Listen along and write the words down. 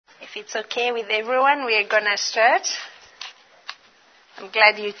If it's okay with everyone, we're going to start. I'm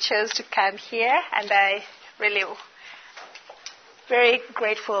glad you chose to come here, and I really very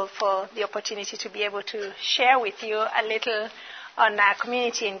grateful for the opportunity to be able to share with you a little on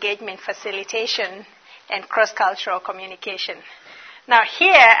community engagement facilitation and cross-cultural communication. Now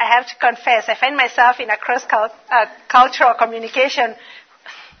here, I have to confess, I find myself in a cross-cultural communication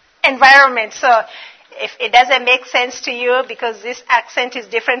environment. So if it doesn't make sense to you because this accent is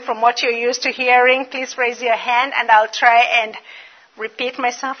different from what you're used to hearing, please raise your hand and I'll try and repeat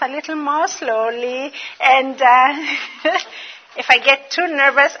myself a little more slowly. And if I get too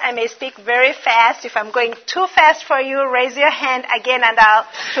nervous, I may speak very fast. If I'm going too fast for you, raise your hand again and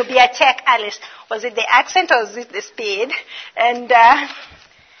it'll be a check, Alice. Was it the accent or was it the speed? And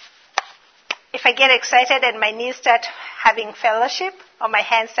if I get excited and my knees start having fellowship or my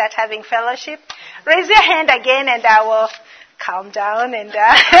hands start having fellowship, raise your hand again and I will calm down and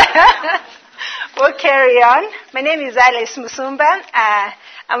we'll carry on. My name is Alice Musumba.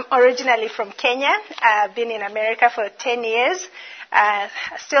 I'm originally from Kenya. I've been in America for 10 years.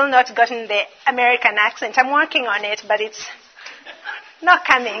 Still not gotten the American accent. I'm working on it, but it's not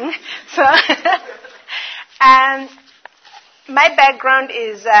coming. So, my background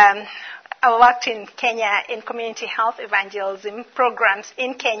is I worked in Kenya in community health evangelism programs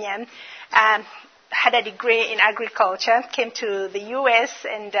in Kenya. Had a degree in agriculture, came to the U.S.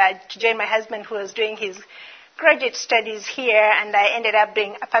 and to join my husband who was doing his graduate studies here, and I ended up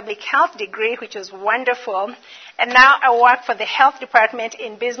doing a public health degree, which was wonderful. And now I work for the health department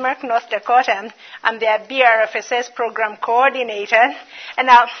in Bismarck, North Dakota. I'm their BRFSS program coordinator, and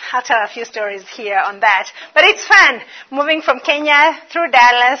I'll tell a few stories here on that. But it's fun, moving from Kenya through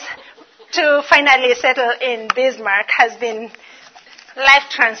Dallas to finally settle in Bismarck has been life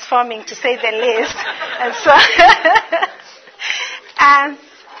transforming, to say the least. And so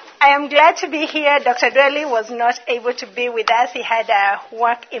I am glad to be here. Dr. Dwelly was not able to be with us. He had a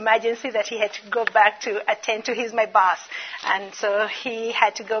work emergency that he had to go back to attend to. He's my boss. And so he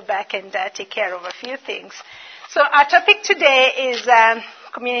had to go back and take care of a few things. So our topic today is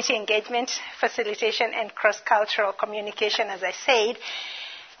community engagement, facilitation, and cross-cultural communication, as I said.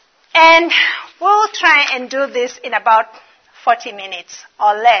 And we'll try and do this in about 40 minutes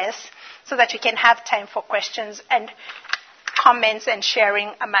or less so that we can have time for questions and comments and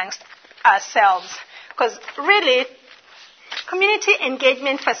sharing amongst ourselves. Because really, community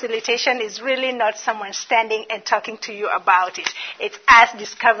engagement facilitation is really not someone standing and talking to you about it. It's us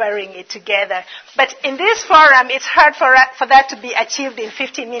discovering it together. But in this forum, it's hard for that to be achieved in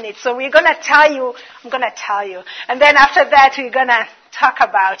 50 minutes. So we're going to tell you, I'm going to tell you. And then after that, we're going to talk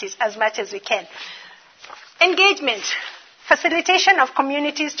about it as much as we can. Engagement. Facilitation of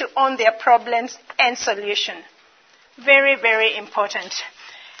communities to own their problems and solution. Very, very important.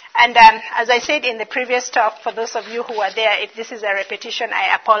 And as I said in the previous talk, for those of you who are there, if this is a repetition,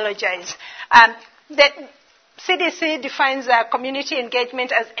 I apologize. The CDC defines community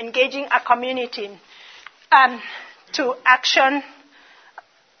engagement as engaging a community to action,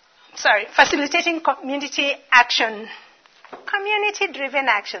 facilitating community action. Community-driven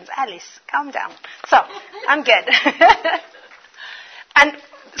actions. Alice, calm down. So, I'm good. And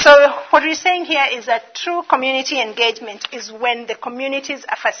so what we're saying here is that true community engagement is when the communities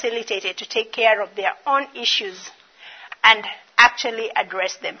are facilitated to take care of their own issues and actually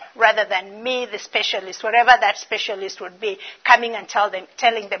address them, rather than me, the specialist, whatever that specialist would be, coming and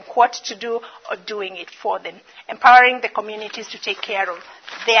telling them what to do or doing it for them, empowering the communities to take care of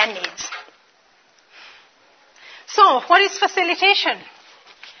their needs. So, what is facilitation?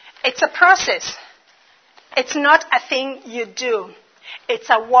 It's a process. It's not a thing you do. It's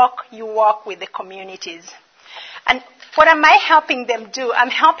a walk you walk with the communities. And what am I helping them do? I'm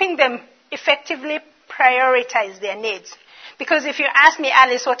helping them effectively prioritize their needs. Because if you ask me,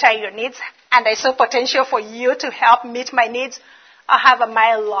 Alice, what are your needs? And I saw potential for you to help meet my needs, I'll have a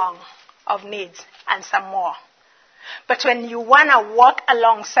mile long of needs and some more. But when you want to walk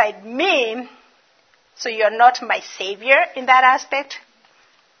alongside me, so you're not my savior in that aspect,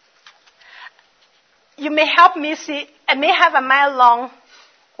 you may help me see, I may have a mile long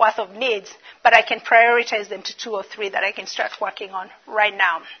worth of needs, but I can prioritize them to 2 or 3 that I can start working on right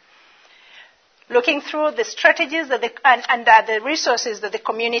now. Looking through the strategies that the resources that the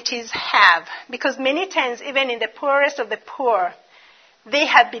communities have, because many times, even in the poorest of the poor, they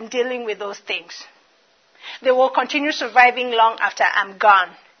have been dealing with those things. They will continue surviving long after I'm gone,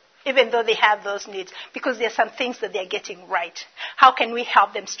 even though they have those needs, because there are some things that they're getting right. How can we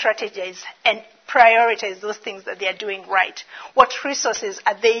help them strategize and prioritize those things that they're doing right? What resources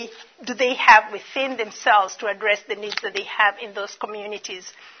do they have within themselves to address the needs that they have in those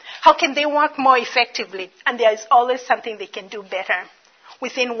communities? How can they work more effectively? And there is always something they can do better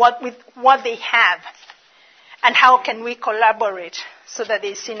with what they have. And how can we collaborate so that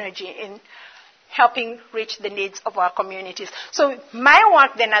there is synergy in helping reach the needs of our communities? So my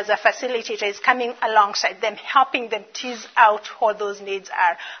work then as a facilitator is coming alongside them, helping them tease out what those needs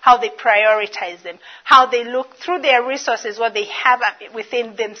are, how they prioritize them, how they look through their resources, what they have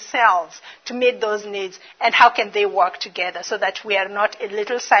within themselves to meet those needs, and how can they work together so that we are not in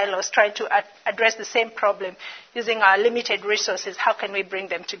little silos trying to address the same problem using our limited resources. How can we bring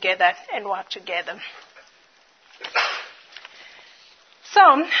them together and work together?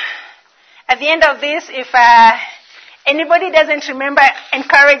 So, at the end of this, if anybody doesn't remember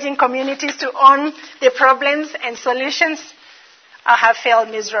encouraging communities to own their problems and solutions, I have failed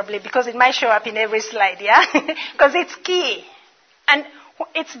miserably because it might show up in every slide, yeah? Because it's key. And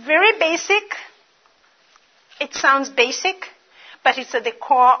it's very basic. It sounds basic, but it's at the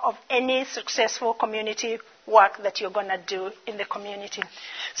core of any successful community work that you're going to do in the community.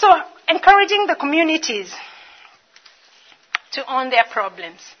 So, encouraging the communities to own their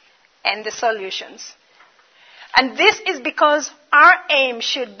problems and the solutions. And this is because our aim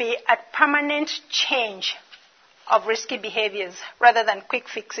should be at permanent change of risky behaviors rather than quick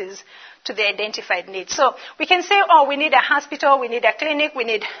fixes to the identified needs. So we can say, oh, we need a hospital, we need a clinic, we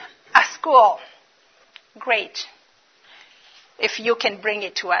need a school. Great, if you can bring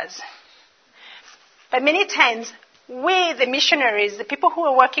it to us. But many times, we, the missionaries, the people who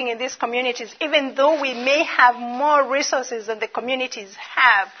are working in these communities, even though we may have more resources than the communities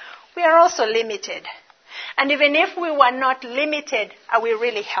have, we are also limited. And even if we were not limited, are we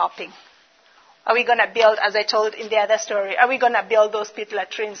really helping? Are we going to build, as I told in the other story, are we going to build those pit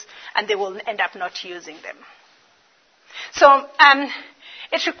latrines and they will end up not using them? So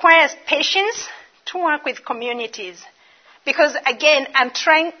it requires patience to work with communities. Because again, I'm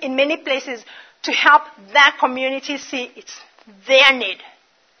trying in many places to help that community see it's their need.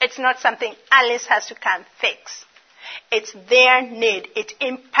 It's not something Alice has to come fix. It's their need. It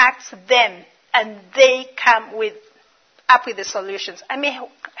impacts them, and they come up with the solutions. I may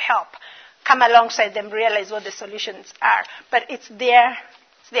help come alongside them, realize what the solutions are, but it's their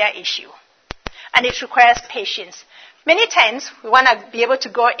issue, and it requires patience. Many times we want to be able to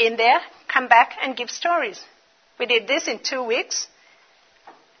go in there, come back, and give stories. We did this in 2 weeks.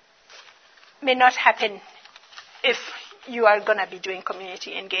 May not happen if you are going to be doing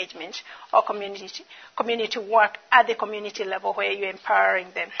community engagement or community work at the community level where you're empowering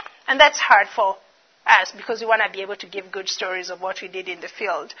them. And that's hard for us because we want to be able to give good stories of what we did in the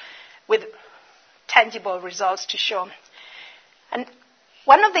field with tangible results to show. And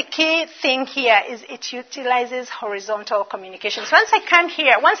one of the key things here is it utilizes horizontal communications. Once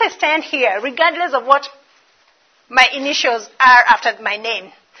I stand here, regardless of what my initials are after my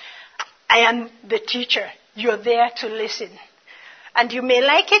name, I am the teacher. You're there to listen. And you may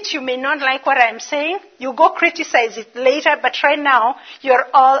like it, you may not like what I'm saying. You go criticize it later, but right now, you're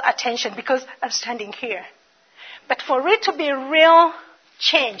all attention because I'm standing here. But for it to be real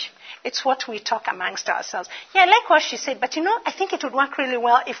change, it's what we talk amongst ourselves. Yeah, I like what she said, but I think it would work really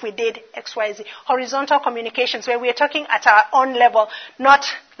well if we did X, Y, Z. Horizontal communications, where we're talking at our own level, not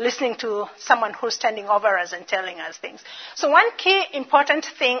listening to someone who's standing over us and telling us things. So one key important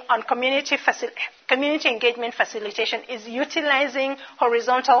thing on community engagement facilitation is utilizing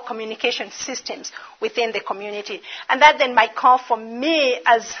horizontal communication systems within the community. And that then might call for me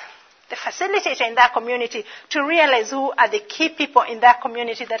as the facilitator in that community to realize who are the key people in that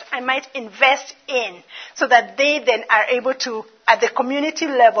community that I might invest in so that they then are able to, at the community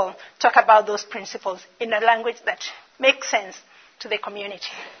level, talk about those principles in a language that makes sense to the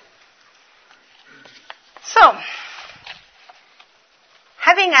community. So,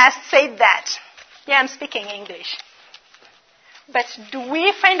 having said that, yeah, I'm speaking English. But do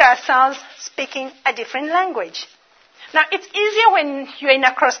we find ourselves speaking a different language? Now, it's easier when you're in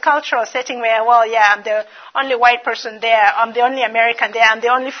a cross-cultural setting where, I'm the only white person there, I'm the only American there, I'm the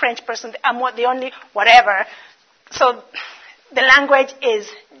only French person there, I'm the only whatever. So the language is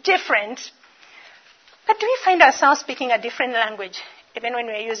different. But do we find ourselves speaking a different language, even when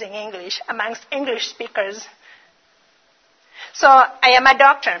we're using English, amongst English speakers? So I am a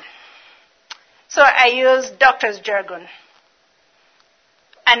doctor. So I use doctor's jargon.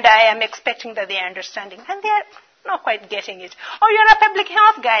 And I am expecting that they are understanding. And they're not quite getting it. Or you're a public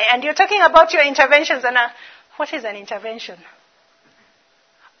health guy and you're talking about your interventions and what is an intervention?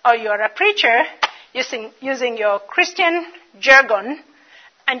 Or you're a preacher using your Christian jargon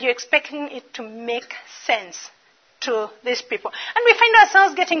and you're expecting it to make sense to these people. And we find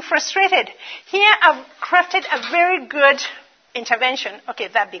ourselves getting frustrated. Here I've crafted a very good intervention, okay,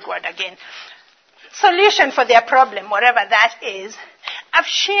 that big word again, solution for their problem, whatever that is, I've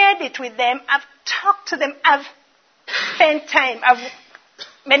shared it with them, I've talked to them, I've spent time, I've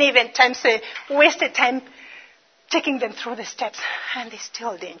many even times wasted time taking them through the steps, and they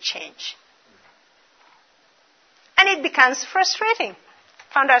still didn't change. And it becomes frustrating.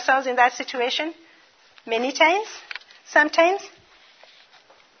 Found ourselves in that situation many times, sometimes.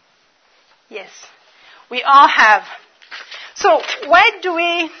 Yes, we all have. So why do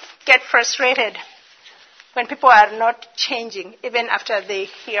we get frustrated when people are not changing, even after they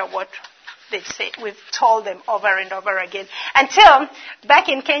hear what they say? We've told them over and over again. Until back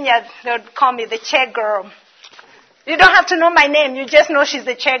in Kenya, they would call me the chair girl. You don't have to know my name. You just know she's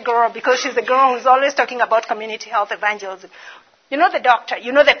the chair girl because she's the girl who's always talking about community health evangelism. You know the doctor,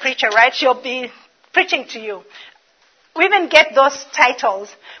 you know the preacher, right? She'll be preaching to you. We even get those titles,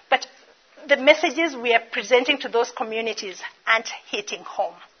 but the messages we are presenting to those communities aren't hitting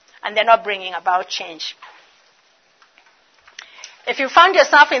home, and they're not bringing about change. If you found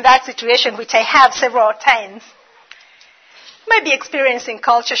yourself in that situation, which I have several times, you might be experiencing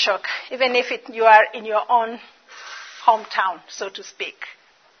culture shock, even if you are in your own hometown, so to speak.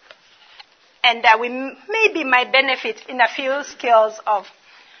 And we maybe might benefit in a few skills of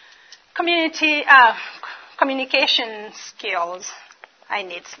communication skills. I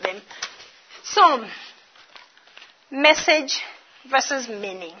need them. So, message versus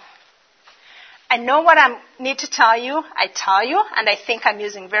meaning. I know what I need to tell you. I tell you, and I think I'm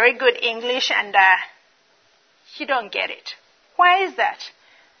using very good English, and you don't get it. Why is that?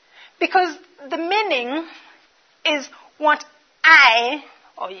 Because the meaning is what I,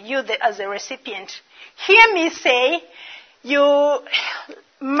 or you as a recipient, hear me say. You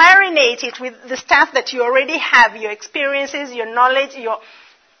marinate it with the stuff that you already have, your experiences, your knowledge,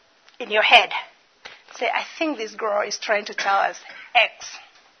 in your head. Say, I think this girl is trying to tell us X.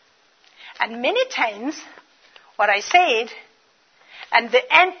 And many times, what I said, and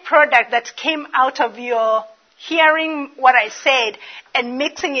the end product that came out of your hearing what I said and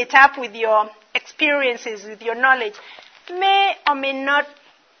mixing it up with your experiences, with your knowledge, may or may not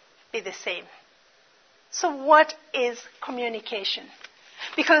be the same. So what is communication?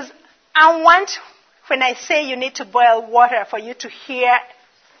 Because I want, when I say you need to boil water for you to hear,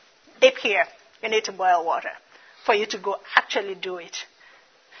 deep here, you need to boil water for you to go actually do it.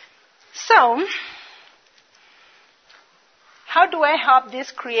 So, how do I help this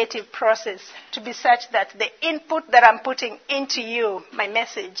creative process to be such that the input that I'm putting into you, my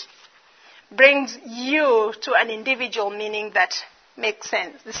message, brings you to an individual meaning that makes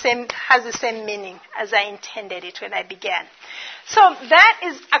sense, has the same meaning as I intended it when I began. So that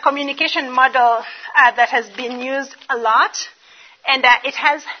is a communication model that has been used a lot, and it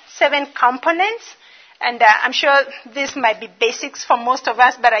has 7 components. And I'm sure this might be basics for most of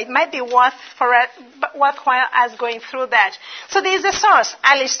us, but it might be worthwhile us going through that. So there's a source,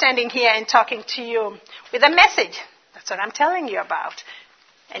 Alice standing here and talking to you with a message. That's what I'm telling you about.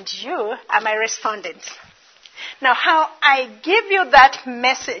 And you are my respondents. Now, how I give you that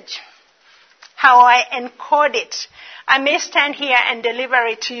message, how I encode it, I may stand here and deliver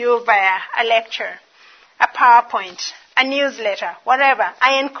it to you via a lecture, a PowerPoint, a newsletter, whatever.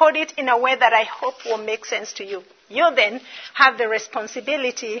 I encode it in a way that I hope will make sense to you. You then have the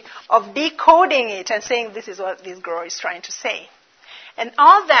responsibility of decoding it and saying, this is what this girl is trying to say. And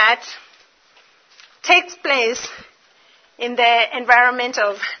all that takes place in the environment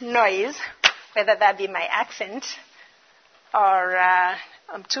of noise, whether that be my accent, or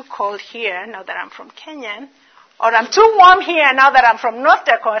I'm too cold here now that I'm from Kenya, or I'm too warm here now that I'm from North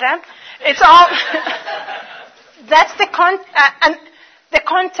Dakota. It's all... That's the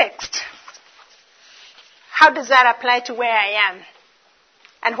context. How does that apply to where I am?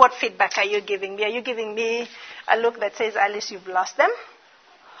 And what feedback are you giving me? Are you giving me a look that says, Alice, you've lost them?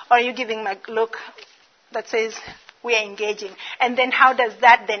 Or are you giving me a look that says, we are engaging? And then how does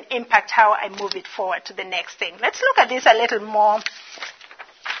that then impact how I move it forward to the next thing? Let's look at this a little more.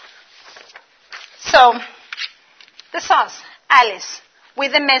 So, the source, Alice,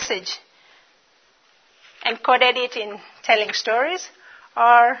 with a message. Encoded it in telling stories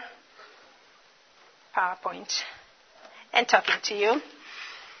or PowerPoint and talking to you.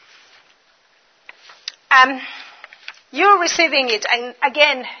 You receiving it and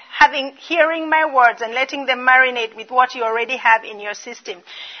again hearing my words and letting them marinate with what you already have in your system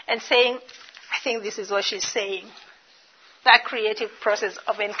and saying, I think this is what she's saying. That creative process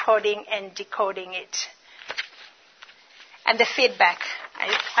of encoding and decoding it. And the feedback.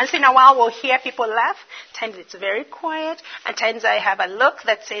 Once in a while we'll hear people laugh. Times it's very quiet. At times I have a look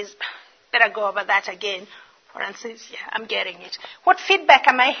that says, better go over that again. Oran says, yeah, I'm getting it. What feedback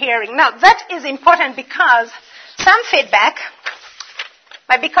am I hearing? Now, that is important because some feedback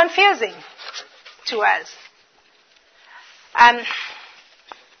might be confusing to us. I'm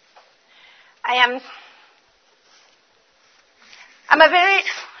a very,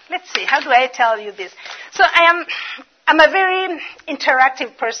 let's see, how do I tell you this? So I'm a very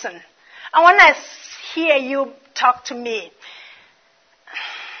interactive person. And when I hear you talk to me,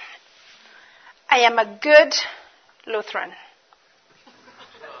 I am a good Lutheran.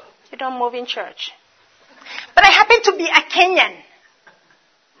 You don't move in church. But I happen to be a Kenyan.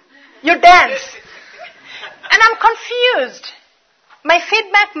 You dance. And I'm confused. My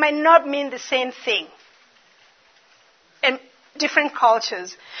feedback might not mean the same thing in different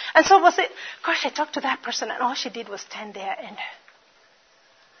cultures. And so was it, gosh, I talked to that person and all she did was stand there and...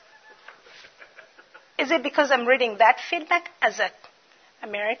 Is it because I'm reading that feedback as an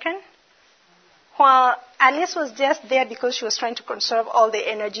American? While Alice was just there because she was trying to conserve all the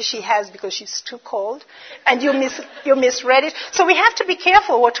energy she has because she's too cold, and you misread it. So we have to be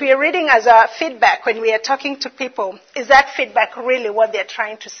careful what we are reading as our feedback when we are talking to people. Is that feedback really what they're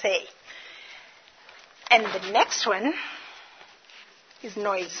trying to say? And the next one is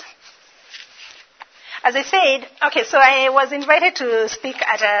noise. As I said, okay, so I was invited to speak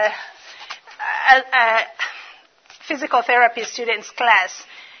at a physical therapy students class.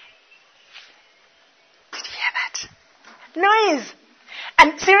 Did you hear that? Noise.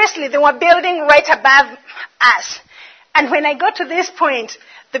 And seriously, they were building right above us. And when I got to this point,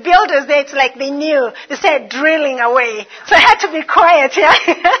 the builders there, it's like they knew. They started drilling away. So I had to be quiet, yeah?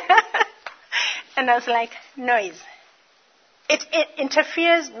 And I was like, noise. It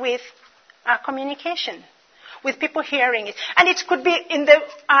interferes with our communication, with people hearing it. And it could be in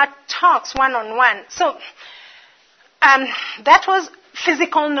our talks one-on-one. So that was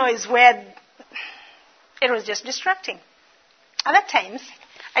physical noise where it was just distracting. Other times,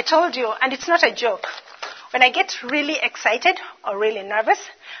 I told you, and it's not a joke, when I get really excited or really nervous,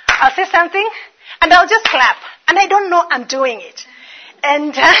 I'll say something and I'll just clap. And I don't know I'm doing it.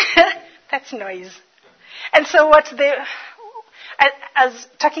 And that's noise. And so I was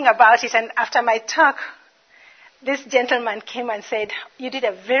talking about it, and after my talk, this gentleman came and said, you did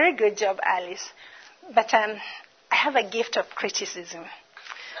a very good job, Alice, but I have a gift of criticism.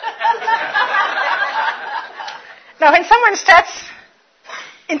 Now, when someone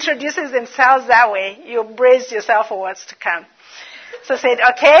introduces themselves that way, you brace yourself for what's to come. So I said,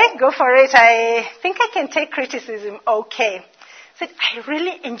 okay, go for it. I think I can take criticism, okay. I said, I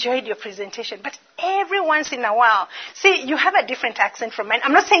really enjoyed your presentation, but every once in a while, see, you have a different accent from mine.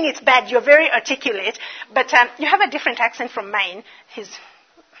 I'm not saying it's bad. You're very articulate, but you have a different accent from mine. He's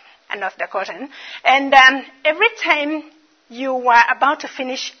a North Dakotan. And every time you were about to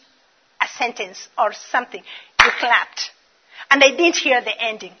finish a sentence or something, you clapped. And I didn't hear the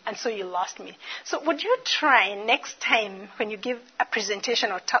ending, and so you lost me. So would you try next time when you give a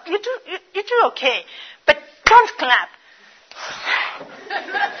presentation or talk, you do okay, but don't clap.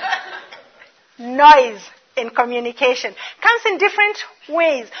 Noise in communication comes in different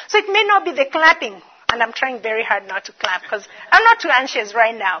ways. So it may not be the clapping, and I'm trying very hard not to clap because I'm not too anxious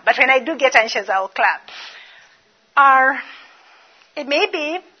right now, but when I do get anxious, I'll clap. Or it may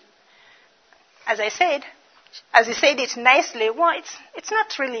be, as you said it nicely, well, it's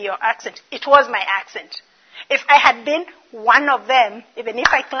not really your accent. It was my accent. If I had been one of them, even if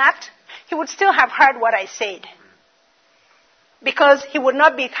I clapped, he would still have heard what I said. Because he would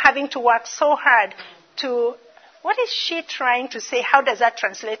not be having to work so hard to, what is she trying to say? How does that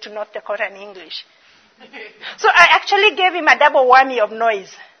translate to North Dakotan English? So I actually gave him a double whammy of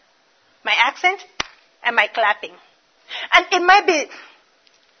noise. My accent and my clapping. And it might be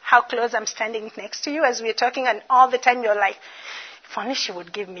how close I'm standing next to you as we're talking, and all the time you're like, if only she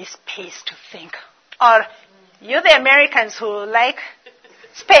would give me space to think. Or you're the Americans who like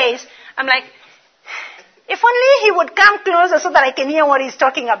space. I'm like, if only he would come closer so that I can hear what he's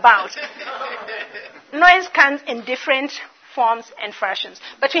talking about. Noise comes in different forms and fashions.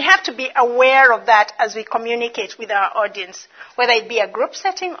 But we have to be aware of that as we communicate with our audience, whether it be a group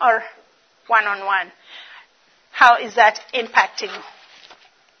setting or one-on-one. How is that impacting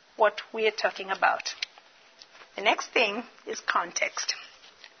what we are talking about? The next thing is context.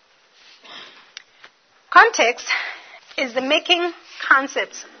 Context is the making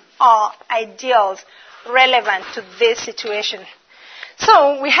concepts or ideals relevant to this situation.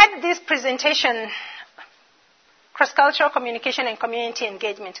 So we had this presentation, cross-cultural communication and community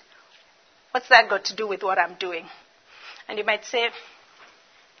engagement. What's that got to do with what I'm doing? And you might say,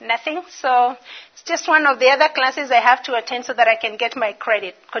 Nothing. So it's just one of the other classes I have to attend so that I can get my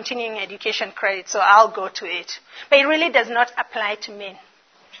credit, continuing education credit. So I'll go to it. But it really does not apply to me.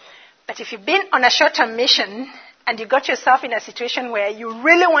 But if you've been on a short-term mission and you got yourself in a situation where you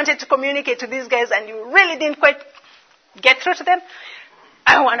really wanted to communicate to these guys and you really didn't quite get through to them,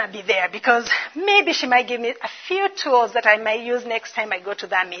 I want to be there because maybe she might give me a few tools that I might use next time I go to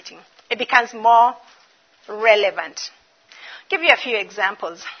that meeting. It becomes more relevant. I'll give you a few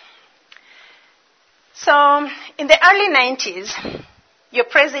examples. So in the early 90s, your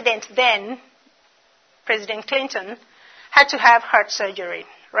president then, President Clinton, had to have heart surgery,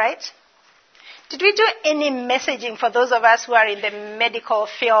 right? Did we do any messaging for those of us who are in the medical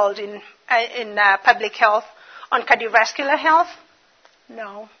field in public health on cardiovascular health?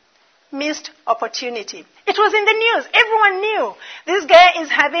 No. Missed opportunity. It was in the news. Everyone knew this guy is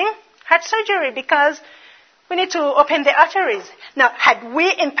having heart surgery because we need to open the arteries. Now, had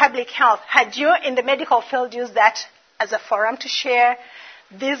we in public health, had you in the medical field used that as a forum to share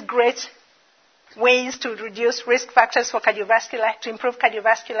these great ways to reduce risk factors for to improve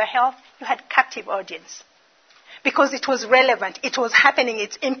cardiovascular health, you had captive audience. Because it was relevant, it was happening,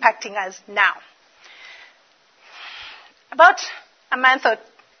 it's impacting us now. About a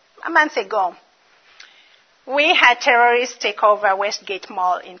month ago, we had terrorists take over Westgate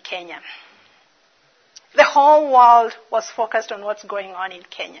Mall in Kenya. The whole world was focused on what's going on in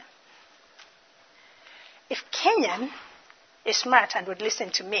Kenya. If Kenyan is smart and would listen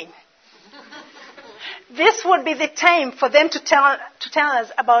to me, this would be the time for them to tell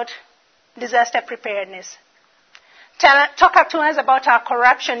us about disaster preparedness. Talk to us about our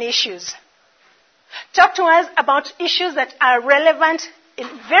corruption issues. Talk to us about issues that are relevant in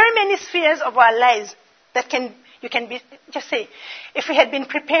very many spheres of our lives that you can just say, if we had been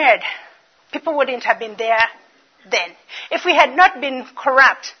prepared, people wouldn't have been there then. If we had not been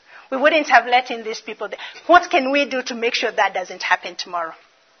corrupt, we wouldn't have let in these people there. What can we do to make sure that doesn't happen tomorrow?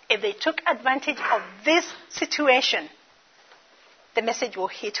 If they took advantage of this situation, the message will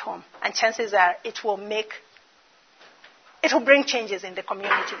hit home. And chances are it will bring changes in the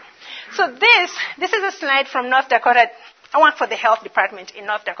community. So this is a slide from North Dakota. I work for the health department in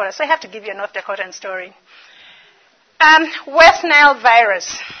North Dakota, so I have to give you a North Dakotan story. West Nile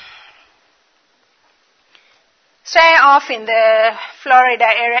virus. Stay off in the Florida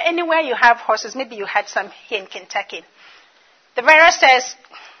area, anywhere you have horses. Maybe you had some here in Kentucky. The virus is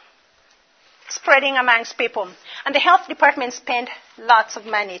spreading amongst people. And the health department spent lots of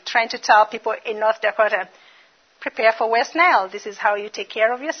money trying to tell people in North Dakota, prepare for West Nile. This is how you take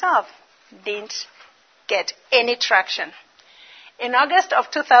care of yourself. Didn't get any traction. In August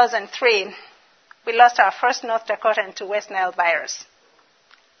of 2003, we lost our first North Dakotan to West Nile virus.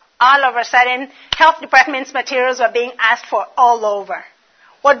 All of a sudden, health department's materials were being asked for all over.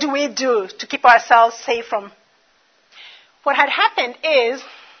 What do we do to keep ourselves safe from? What had happened is,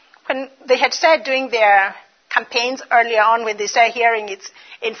 when they had started doing their campaigns earlier on, when they started hearing it's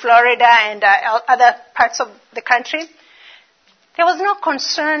in Florida and other parts of the country, there was no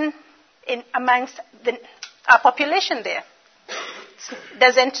concern amongst our population there. It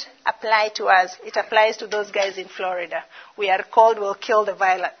doesn't apply to us. It applies to those guys in Florida. We are cold, we'll kill the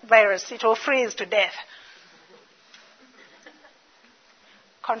virus. It will freeze to death.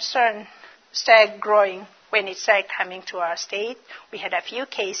 Concern started growing when it started coming to our state. We had a few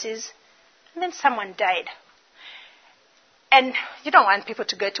cases, and then someone died. And you don't want people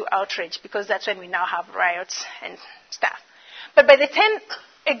to go to outrage because that's when we now have riots and stuff. But by the time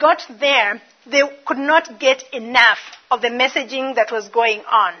it got there, they could not get enough of the messaging that was going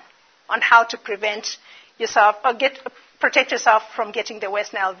on how to prevent yourself or protect yourself from getting the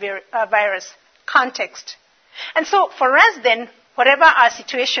West Nile virus context. And so for us then, whatever our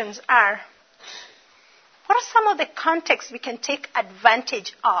situations are, what are some of the contexts we can take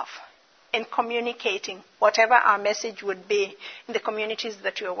advantage of in communicating whatever our message would be in the communities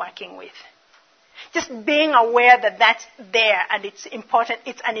that we are working with? Just being aware that that's there and it's important.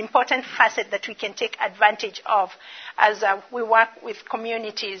 It's an important facet that we can take advantage of as we work with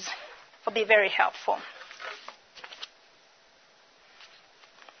communities will be very helpful.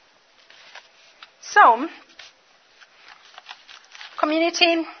 So,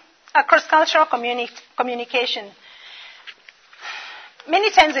 cross-cultural communication.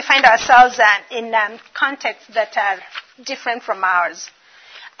 Many times we find ourselves in contexts that are different from ours.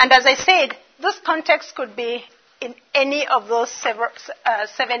 And as I said, those contexts could be in any of those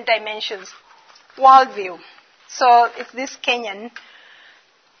 7 dimensions. Worldview. So if this Kenyan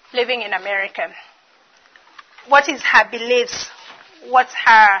living in America, what is her beliefs? What's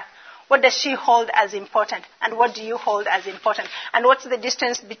What does she hold as important? And what do you hold as important? And what's the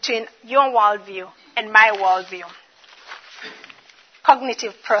distance between your worldview and my worldview?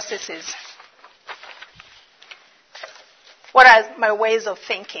 Cognitive processes. What are my ways of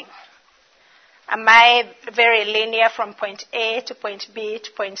thinking? Am I very linear from point A to point B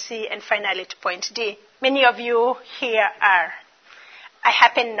to point C and finally to point D? Many of you here are. I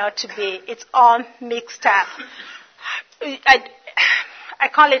happen not to be. It's all mixed up. I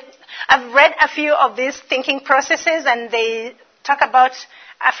call it, I've read a few of these thinking processes and they talk about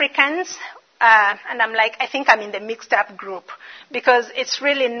Africans and I'm like, I think I'm in the mixed up group because it's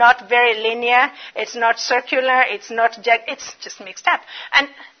really not very linear, it's not circular, it's just mixed up. And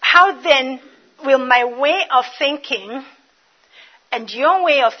how then will my way of thinking and your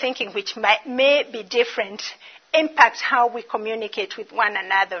way of thinking, which may be different, impact how we communicate with one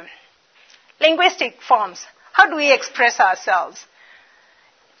another? Linguistic forms. How do we express ourselves?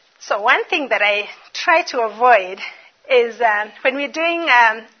 So one thing that I try to avoid is when we're doing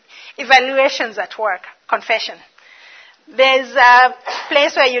evaluations at work, confession. There's a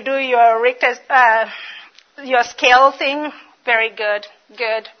place where you do your Richter, your scale thing. Very good,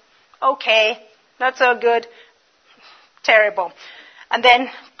 good, okay, not so good, terrible. And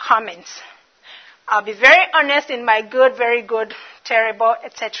then comments. I'll be very honest in my good, very good, terrible,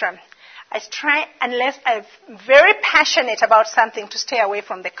 etc. I try, unless I'm very passionate about something, to stay away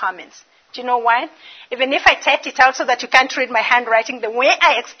from the comments. Do you know why? Even if I typed it out so that you can't read my handwriting, the way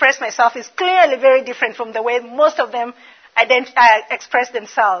I express myself is clearly very different from the way most of them express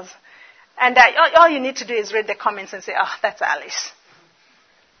themselves. And all you need to do is read the comments and say, oh, that's Alice.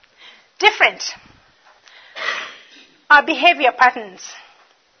 Different. Our behavior patterns,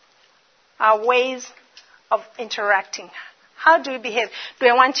 our ways of interacting. How do we behave? Do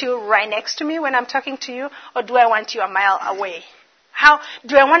I want you right next to me when I'm talking to you, or do I want you a mile away? How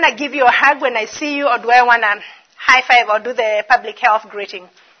do I want to give you a hug when I see you, or do I want to high five or do the public health greeting?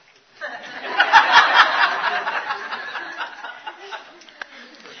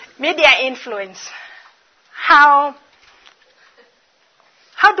 Media influence. How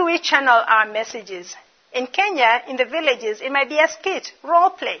do we channel our messages? In Kenya, in the villages, it might be a skit, role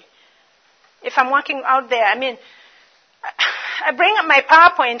play. If I'm working out there, I bring up my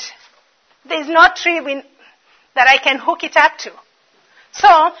PowerPoint. There's no tree that I can hook it up to.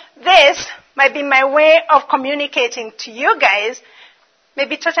 So this might be my way of communicating to you guys, may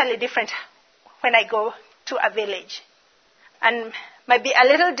be totally different when I go to a village. And might be a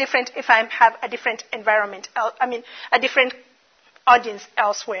little different if I have a different environment, a different audience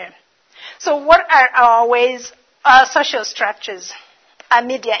elsewhere. So what are our ways, our social structures, our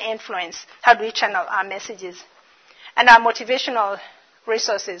media influence? How do we channel our messages? And our motivational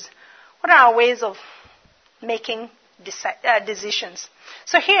resources. What are our ways of making decisions?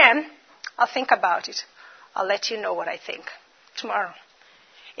 So here, I'll think about it. I'll let you know what I think tomorrow.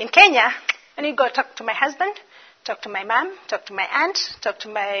 In Kenya, I need to go talk to my husband, talk to my mom, talk to my aunt, talk to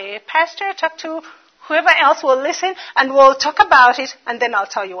my pastor, talk to whoever else will listen, and we'll talk about it, and then I'll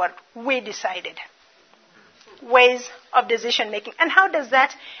tell you what we decided. Ways of decision making. And how does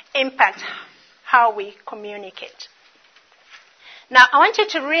that impact how we communicate? Now, I want you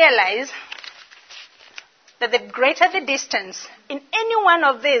to realize that the greater the distance in any one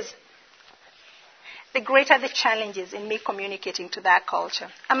of these, the greater the challenges in me communicating to that culture.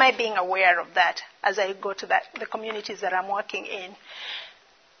 Am I being aware of that as I go to the communities that I'm working in?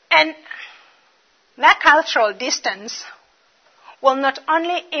 And that cultural distance will not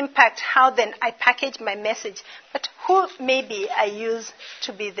only impact how then I package my message, but who maybe I use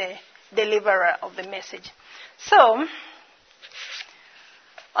to be the deliverer of the message. So,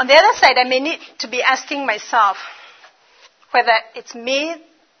 on the other side, I may need to be asking myself whether it's me,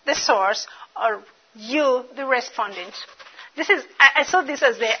 the source, or you, the respondent. I saw this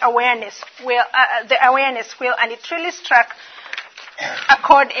as the awareness wheel, and it really struck a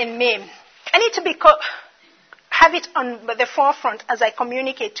chord in me. I need to have it on the forefront as I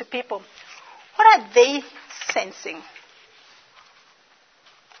communicate to people. What are they sensing?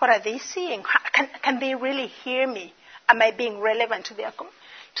 What are they seeing? Can they really hear me? Am I being relevant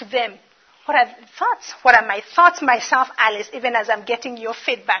to them? What are the thoughts? What are my thoughts myself, Alice, even as I'm getting your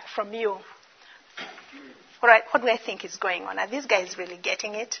feedback from you? What do I think is going on? Are these guys really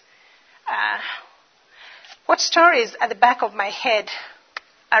getting it? What stories at the back of my head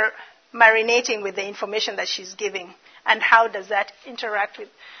are marinating with the information that she's giving? And how does that interact with,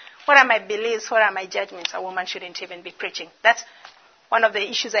 what are my beliefs, what are my judgments? A woman shouldn't even be preaching. That's one of the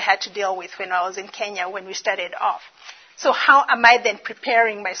issues I had to deal with when I was in Kenya when we started off. So how am I then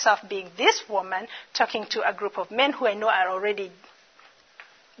preparing myself being this woman talking to a group of men who I know are already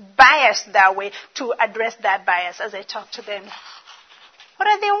biased that way, to address that bias as I talk to them. What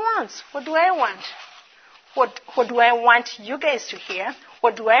are their wants? What do I want? What do I want you guys to hear?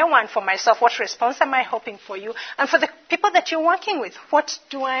 What do I want for myself? What response am I hoping for you? And for the people that you're working with, what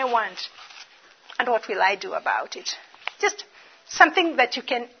do I want? And what will I do about it? Just something that you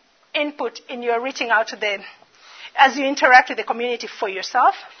can input in your reaching out to them as you interact with the community for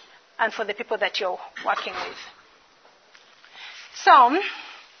yourself and for the people that you're working with. So,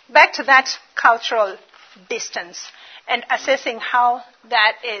 back to that cultural distance and assessing how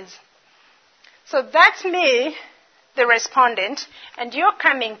that is. So that's me, the respondent, and you're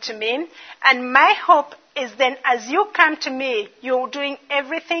coming to me, and my hope is then as you come to me, you're doing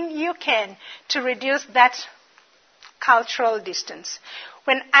everything you can to reduce that cultural distance.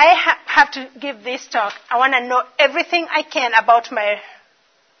 When I have to give this talk, I want to know everything I can about my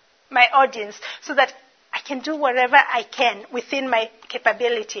audience so that I can do whatever I can within my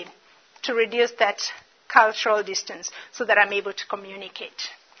capability to reduce that cultural distance so that I'm able to communicate.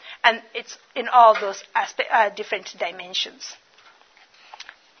 And it's in all those different dimensions.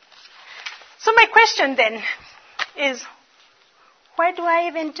 So my question then is, why do I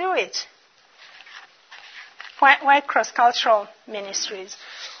even do it? Why cross-cultural ministries?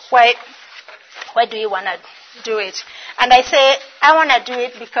 Why do you want to do it? And I say, I want to do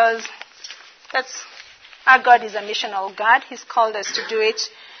it because our God is a missional God. He's called us to do it,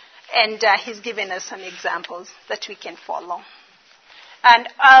 and He's given us some examples that we can follow. And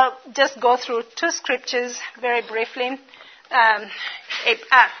I'll just go through two scriptures very briefly,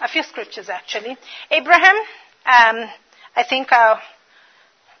 a few scriptures actually. Abraham, I think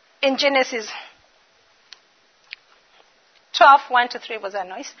in Genesis 12, 1-3 was a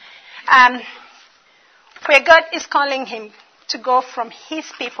noise, where God is calling him to go from his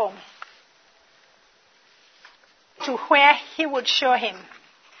people to where He would show him,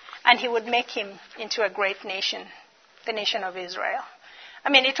 and He would make him into a great nation, the nation of Israel. I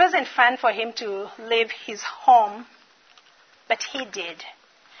mean, it wasn't fun for him to leave his home, but he did.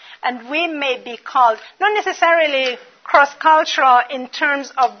 And we may be called, not necessarily cross-cultural in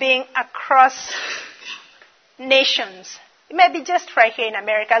terms of being across nations. It may be just right here in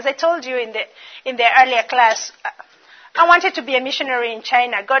America. As I told you in the earlier class, I wanted to be a missionary in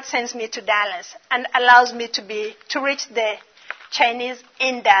China. God sends me to Dallas and allows me to reach the Chinese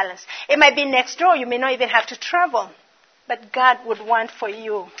in Dallas. It might be next door. You may not even have to travel. But God would want for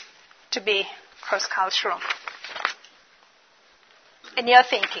you to be cross-cultural in your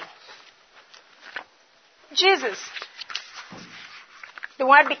thinking. Jesus, the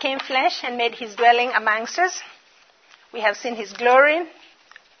Word became flesh and made His dwelling amongst us. We have seen His glory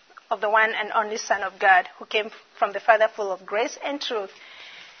of the one and only Son of God who came from the Father full of grace and truth.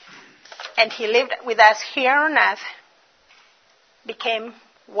 And He lived with us here on earth, became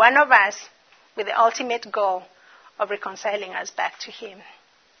one of us with the ultimate goal of reconciling us back to Him.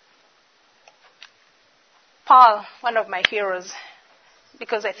 Paul, one of my heroes,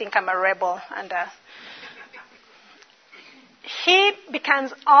 because I think I'm a rebel, and he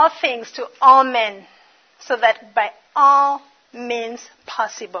becomes all things to all men, so that by all means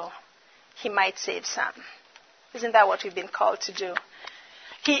possible, he might save some. Isn't that what we've been called to do?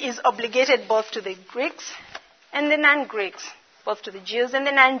 He is obligated both to the Greeks and the non-Greeks, both to the Jews and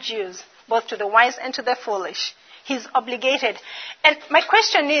the non-Jews, both to the wise and to the foolish. He's obligated. And my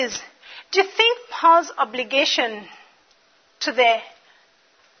question is, do you think Paul's obligation to the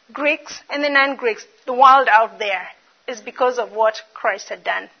Greeks and the non-Greeks, the world out there, is because of what Christ had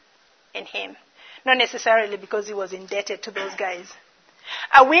done in him? Not necessarily because he was indebted to those guys.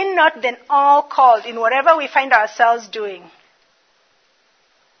 Are we not then all called in whatever we find ourselves doing?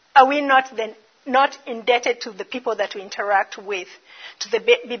 Are we not then not indebted to the people that we interact with, to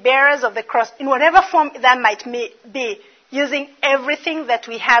the bearers of the cross, in whatever form that might be, using everything that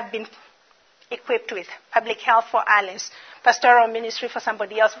we have been equipped with, public health for Alice, pastoral ministry for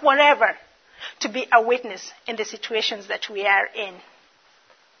somebody else, whatever, to be a witness in the situations that we are in.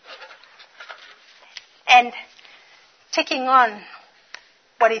 And taking on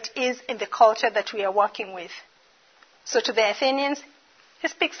what it is in the culture that we are working with. So to the Athenians, he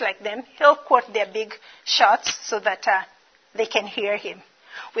speaks like them. He'll quote their big shots so that they can hear him,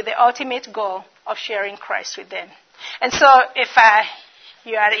 with the ultimate goal of sharing Christ with them. And so if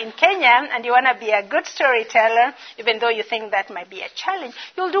you are in Kenya and you want to be a good storyteller, even though you think that might be a challenge,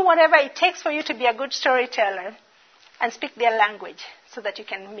 you'll do whatever it takes for you to be a good storyteller and speak their language so that you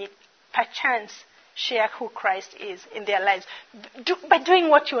can meet, perchance, share who Christ is in their lives by doing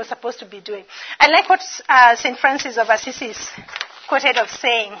what you were supposed to be doing. I like what St. Francis of Assisi is quoted of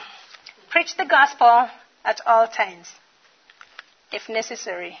saying, preach the gospel at all times. If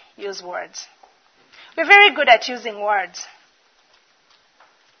necessary, use words. We're very good at using words.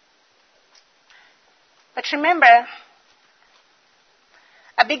 But remember,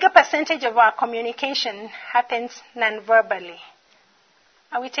 a bigger percentage of our communication happens non-verbally.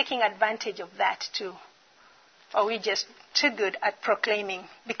 Are we taking advantage of that too? Or are we just too good at proclaiming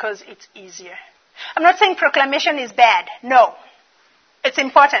because it's easier? I'm not saying proclamation is bad. No. It's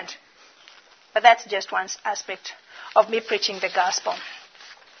important. But that's just one aspect of me preaching the gospel.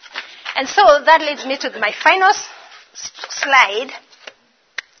 And so that leads me to my final slide.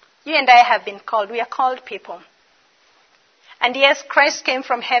 You and I have been called. We are called people. And yes, Christ came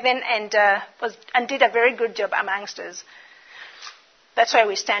from heaven and did a very good job amongst us. That's why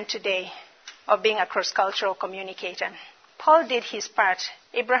we stand today of being a cross-cultural communicator. Paul did his part.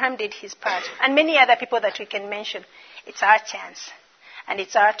 Abraham did his part. And many other people that we can mention. It's our chance. And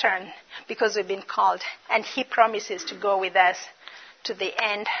it's our turn because we've been called. And he promises to go with us to the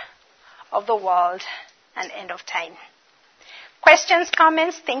end of the world and end of time. Questions,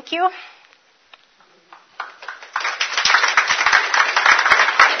 comments? Thank you.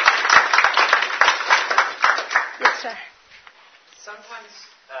 Yes, sir. Sometimes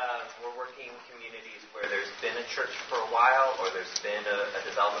we're working in communities where there's been a church for a while or there's been a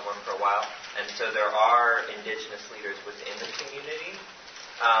development work for a while, and so there are indigenous leaders within the community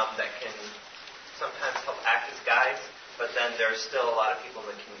that can sometimes help act as guides, but then there's still a lot of people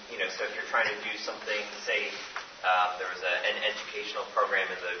that can, so if you're trying to do something, say there was an educational program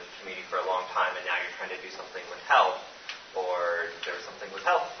in the community for a long time and now you're trying to do something with health, or there was something with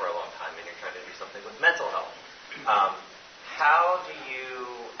health for a long time and you're trying to do something with mental health. How do you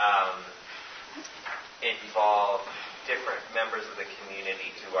involve different members of the community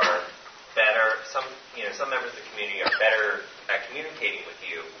who are better? Some members of the community are better at communicating with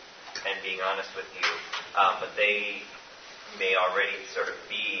you and being honest with you, but they may already sort of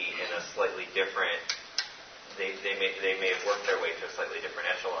be in a slightly different. They may have worked their way to a slightly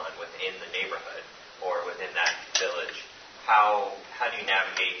different echelon within the neighborhood or within that village. How do you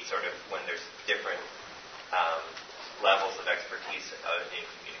navigate sort of when there's different levels of expertise in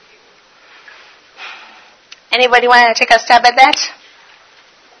communicating? Anybody want to take a stab at that?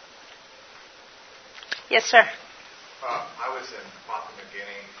 Yes, sir. I was in Papua New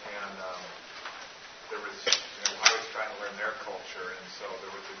Guinea, and there was, I was trying to learn their culture, and so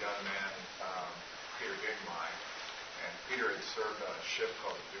there was a young man, Peter Gigmai, and Peter had served on a ship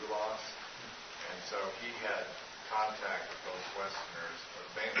called the Doulos, and so he had contact with those Westerners, or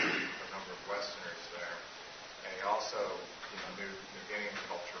mainly a number of Westerners there, and he also knew New Guinean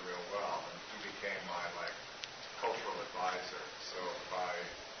culture real well, and he became my cultural advisor. So if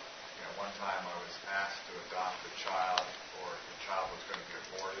one time I was asked to adopt a child, or the child was going to be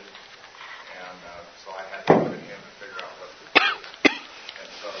aborted, and so I had to go to him to figure out what to do. And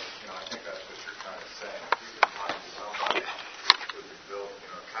so, I think that's what you're kind of saying. If you can find somebody who could build,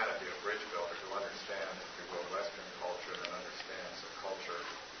 kind of be a bridge builder who understands, if you will, Western culture and understands the culture,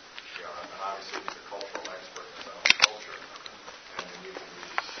 and obviously he's a cultural expert in his own culture, and you need to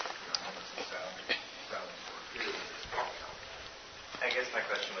use, sound for you. I guess my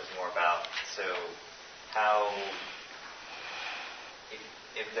question was more about, so how,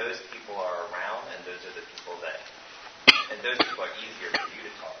 if those people are around and those are the people and those people are easier for you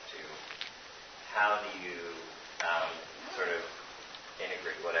to talk to, how do you sort of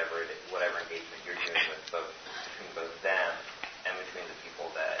integrate whatever engagement you're doing between both them and between the people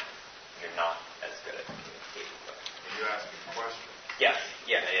that you're not as good at communicating with? Are you asking a question? Yes.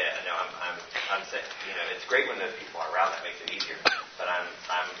 Yeah. No, I'm saying, it's great when those people are around. That makes it easier. But I'm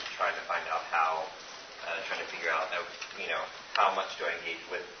trying to find out trying to figure out, how much do I engage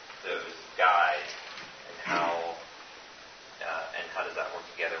with those guys, and how does that work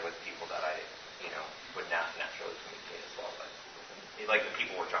together with people that I, would not naturally communicate as well, but like the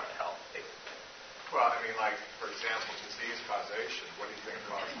people we're trying to help, basically. Well, for example, disease causation. What do you think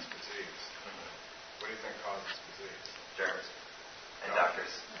causes disease? What do you think causes disease? Germs. And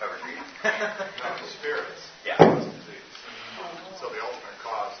doctors overtreating. No, spirits. Yeah. Cause disease. So the ultimate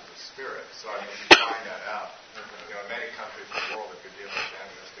cause is the spirit. So you find that out. In many countries in the world, if you're dealing with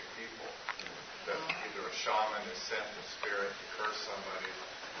animistic people, that either a shaman is sent a spirit to curse somebody,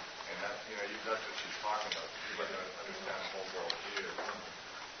 and that's what she's talking about. People that understand the whole world view.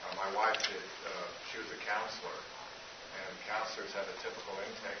 My wife did. She was a counselor, and counselors have a typical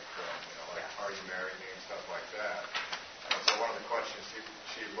intake from, are you married and stuff like that. And so one of the questions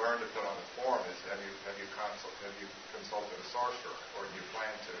she learned to put on the form is, have you consulted a sorcerer, or do you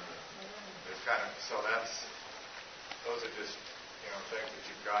plan to? It's those are just things that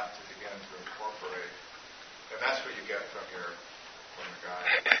you've got to begin to incorporate, and that's what you get from your from the guy.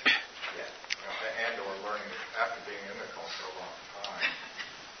 And or learning after being in the culture a long time,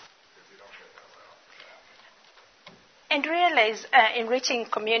 because you don't get that right off the bat. And realize, in reaching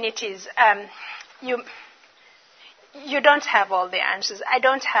communities, you don't have all the answers. I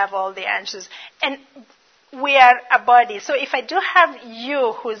don't have all the answers. And we are a body. So if I do have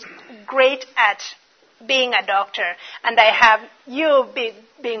you who's great at being a doctor, and I have you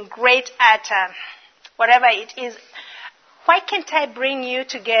being great at whatever it is, why can't I bring you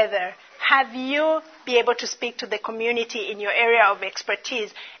together, have you be able to speak to the community in your area of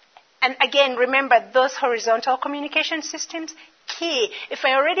expertise? And again, remember, those horizontal communication systems, key. If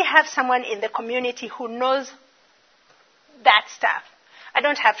I already have someone in the community who knows that stuff, I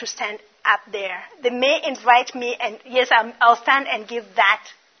don't have to stand up there. They may invite me, and yes, I'll stand and give that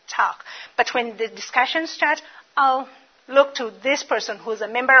talk. But when the discussions start, I'll look to this person who's a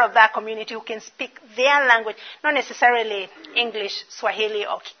member of that community who can speak their language, not necessarily English, Swahili,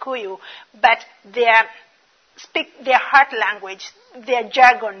 or Kikuyu, but speak their heart language, their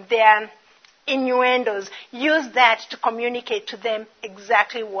jargon, their innuendos. Use that to communicate to them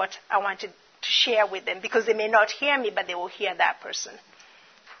exactly what I wanted to share with them, because they may not hear me, but they will hear that person.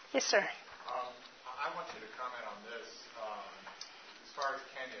 Yes, sir. I want you to comment on this. As far as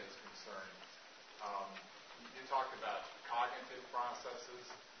Kenya is concerned, you talked about cognitive processes.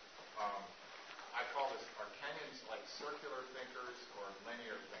 I call this, are Kenyans like circular thinkers or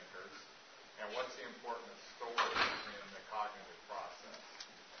linear thinkers? And what's the importance of stories in the cognitive process?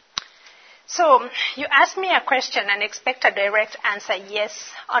 So you ask me a question and expect a direct answer, yes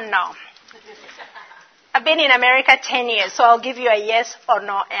or no. I've been in America 10 years, so I'll give you a yes or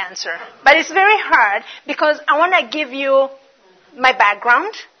no answer. But it's very hard because I want to give you my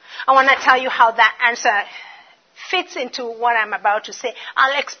background. I want to tell you how that answer fits into what I'm about to say.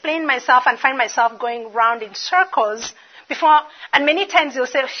 I'll explain myself and find myself going round in circles before, and many times you'll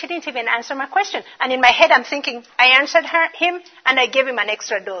say, she didn't even answer my question. And in my head I'm thinking, I answered him and I gave him an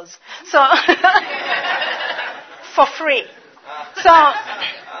extra dose. So, for free. So,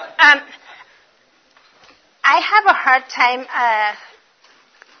 I have a hard time.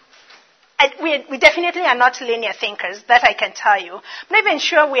 We definitely are not linear thinkers, that I can tell you. I'm not even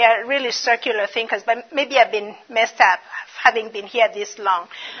sure we are really circular thinkers, but maybe I've been messed up having been here this long.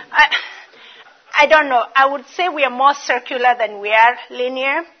 I don't know. I would say we are more circular than we are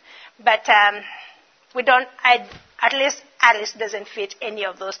linear, but we don't. At least Alice doesn't fit any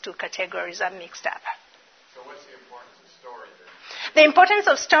of those two categories. I'm mixed up. So what's the importance of stories then? The importance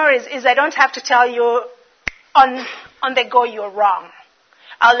of stories is I don't have to tell you on the go you're wrong.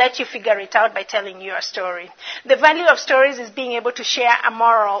 I'll let you figure it out by telling you a story. The value of stories is being able to share a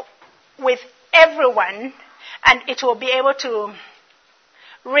moral with everyone, and it will be able to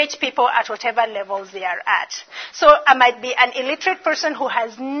reach people at whatever levels they are at. So I might be an illiterate person who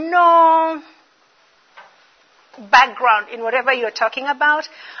has no background in whatever you're talking about.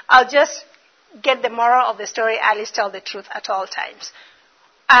 I'll just get the moral of the story, Alice, tell the truth at all times.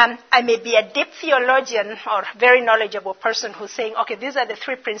 I may be a deep theologian or very knowledgeable person who's saying, okay, these are the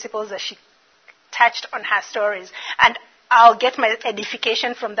 3 principles that she touched on her stories. And I'll get my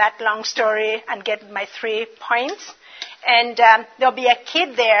edification from that long story and get my 3 points. And there'll be a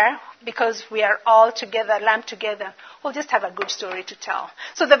kid there, because we are all together, lumped together. We'll just have a good story to tell.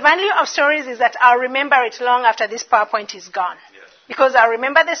 So the value of stories is that I'll remember it long after this PowerPoint is gone. Yes. Because I'll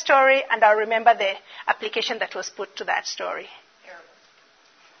remember the story and I'll remember the application that was put to that story.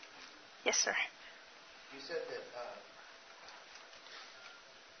 Yes, sir. You said that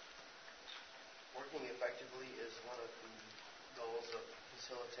working effectively is one of the goals of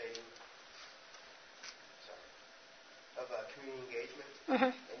facilitating, community engagement. Mm-hmm.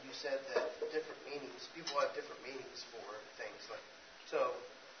 And you said that different meanings, people have different meanings for things. So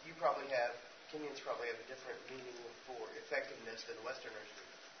Kenyans probably have a different meaning for effectiveness than Westerners do.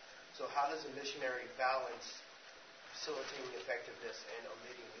 So how does a missionary balance facilitating effectiveness and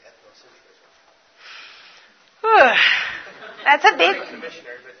omitting ethnocentrism? That's a big...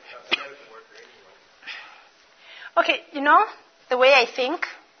 Okay, the way I think,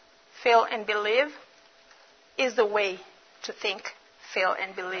 feel, and believe is the way to think, feel,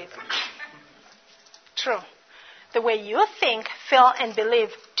 and believe. True. The way you think, feel, and believe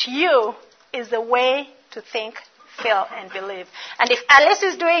to you is the way to think, feel, and believe. And if Alice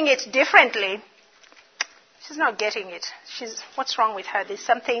is doing it differently, she's not getting it. What's wrong with her? There's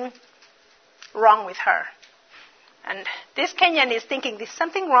something wrong with her. And this Kenyan is thinking there's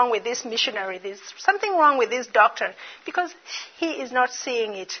something wrong with this missionary, there's something wrong with this doctor, because he is not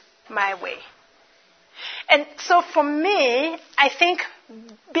seeing it my way. And so for me, I think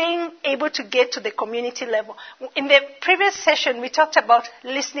being able to get to the community level. In the previous session, we talked about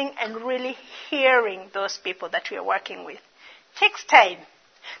listening and really hearing those people that we are working with. Takes time.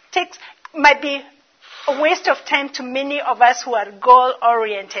 Might be a waste of time to many of us who are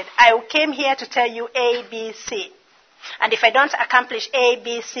goal-oriented. I came here to tell you A, B, C. And if I don't accomplish A,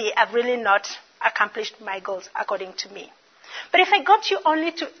 B, C, I've really not accomplished my goals according to me. But if I got you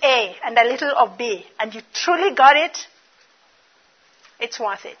only to A and a little of B, and you truly got it, it's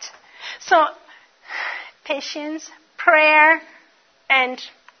worth it. So, patience, prayer, and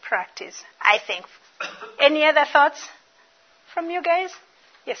practice, I think. Any other thoughts from you guys?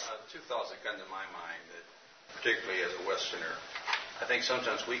 Yes. Two thoughts that come to my mind, that particularly as a Westerner, I think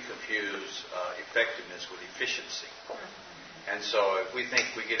sometimes we confuse effectiveness with efficiency. And so if we think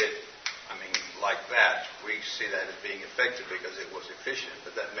we get it, like that, we see that as being effective because it was efficient.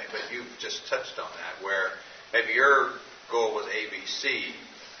 But you've just touched on that, where maybe your goal was ABC,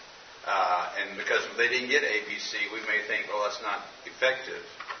 and because they didn't get ABC, we may think, oh, that's not effective,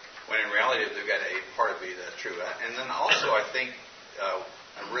 when in reality they've got a part of B that's true. And then also I think, I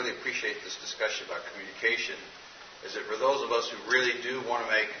really appreciate this discussion about communication, is that for those of us who really do want to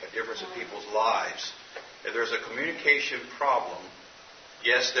make a difference in people's lives, if there's a communication problem,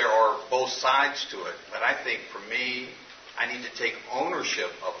 yes, there are both sides to it, but I think for me, I need to take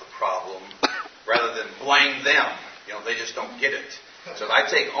ownership of the problem rather than blame them. They just don't get it. So if I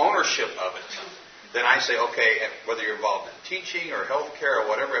take ownership of it, then I say, okay, whether you're involved in teaching or healthcare or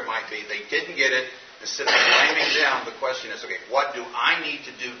whatever it might be, they didn't get it. Instead of blaming them, the question is, okay, what do I need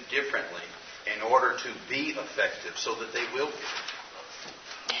to do differently in order to be effective so that they will get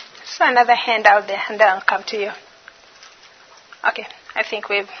it? So another hand out there, and then I'll come to you. Okay, I think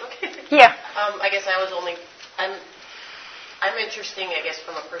we've... Yeah. I guess I'm interesting, I guess,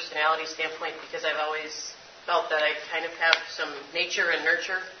 from a personality standpoint, because I've always felt that I kind of have some nature and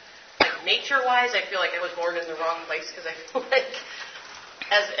nurture. Like, nature-wise, I feel like I was born in the wrong place, because I feel like,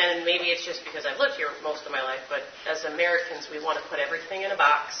 and maybe it's just because I've lived here most of my life, but as Americans, we want to put everything in a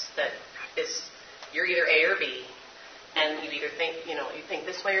box that is, you're either A or B, and you either think, you think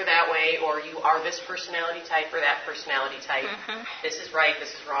this way or that way, or you are this personality type or that personality type. Mm-hmm. This is right,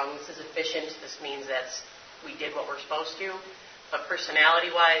 this is wrong, this is efficient, this means we did what we're supposed to. But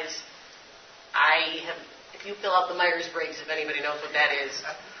personality-wise, if you fill out the Myers-Briggs, if anybody knows what that is,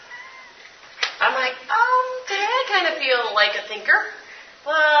 I'm like, today I kind of feel like a thinker,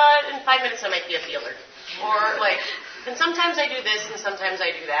 but in 5 minutes I might be a feeler. And sometimes I do this and sometimes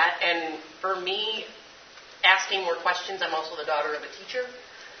I do that. And for me, asking more questions, I'm also the daughter of a teacher.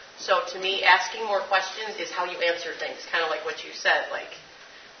 So to me, asking more questions is how you answer things, kind of like what you said.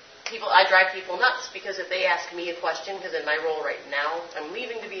 I drive people nuts because if they ask me a question, because in my role right now, I'm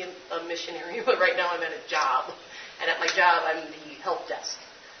leaving to be a missionary, but right now I'm at a job. And at my job, I'm the help desk.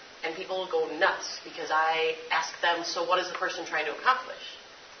 And people will go nuts because I ask them, so what is the person trying to accomplish?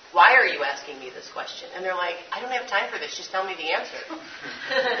 Why are you asking me this question? And they're like, I don't have time for this. Just tell me the answer.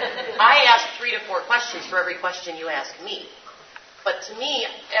 I ask 3 to 4 questions for every question you ask me. But to me,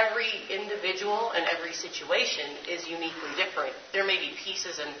 every individual and every situation is uniquely different. There may be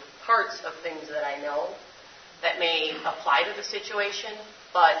pieces and parts of things that I know that may apply to the situation,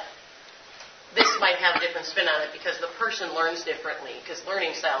 but this might have a different spin on it because the person learns differently, because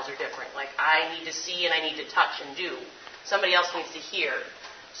learning styles are different. I need to see and I need to touch and do. Somebody else needs to hear.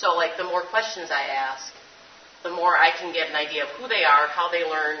 So, the more questions I ask, the more I can get an idea of who they are, how they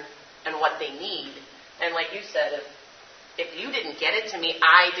learn, and what they need. And like you said, if you didn't get it to me,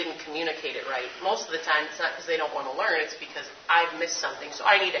 I didn't communicate it right. Most of the time, it's not because they don't want to learn. It's because I've missed something, so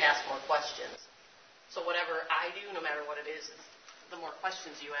I need to ask more questions. So whatever I do, no matter what it is, the more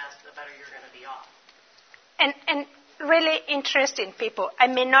questions you ask, the better you're going to be off. And really interesting people. I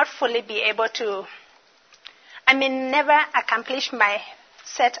may not fully be able to, I may never accomplish my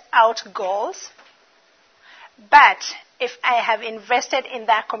set out goals, but if I have invested in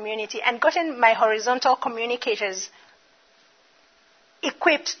that community and gotten my horizontal communicators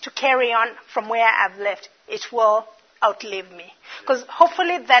equipped to carry on from where I've left, it will outlive me. Because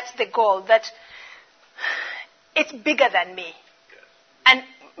hopefully that's the goal, that it's bigger than me. And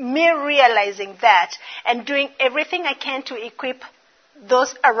me realizing that and doing everything I can to equip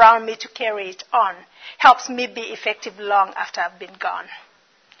those around me to carry it on helps me be effective long after I've been gone.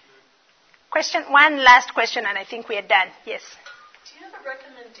 One last question, and I think we are done. Yes? Do you have a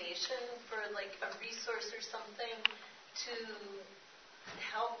recommendation for a resource or something to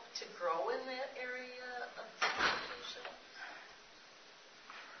help to grow in that area of communication?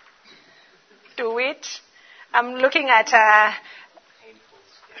 Do it. I'm looking at... There's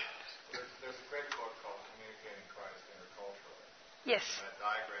a great book called Communicating Christ Interculturally. Yes. That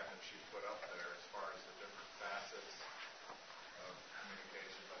diagram that she put up there as far as the different facets of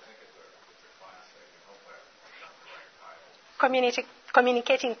communications, I think it's a classic, and hopefully I've got the right title.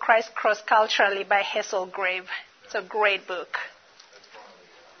 Communicating Christ Cross-Culturally by Hessel Grave. It's a great book. That's one of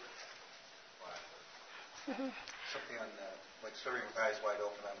the classics. Mm-hmm. Something on like Serving with Eyes Wide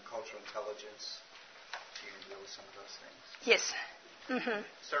Open on cultural intelligence. Do you deal with some of those things? Yes. Mm-hmm.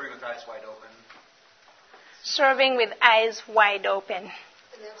 Serving with Eyes Wide Open. Serving with Eyes Wide Open. And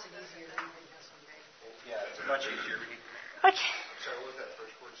that's an easier read than Hessel Grave. Yeah, it's a much easier read. Okay. Sorry, what was that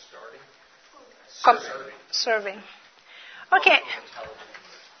first word? Starting? Serving. Okay.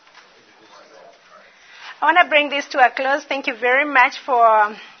 I want to bring this to a close. Thank you very much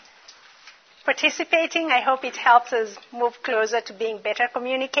for participating. I hope it helps us move closer to being better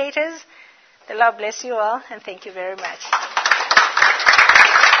communicators. The Lord bless you all, and thank you very much.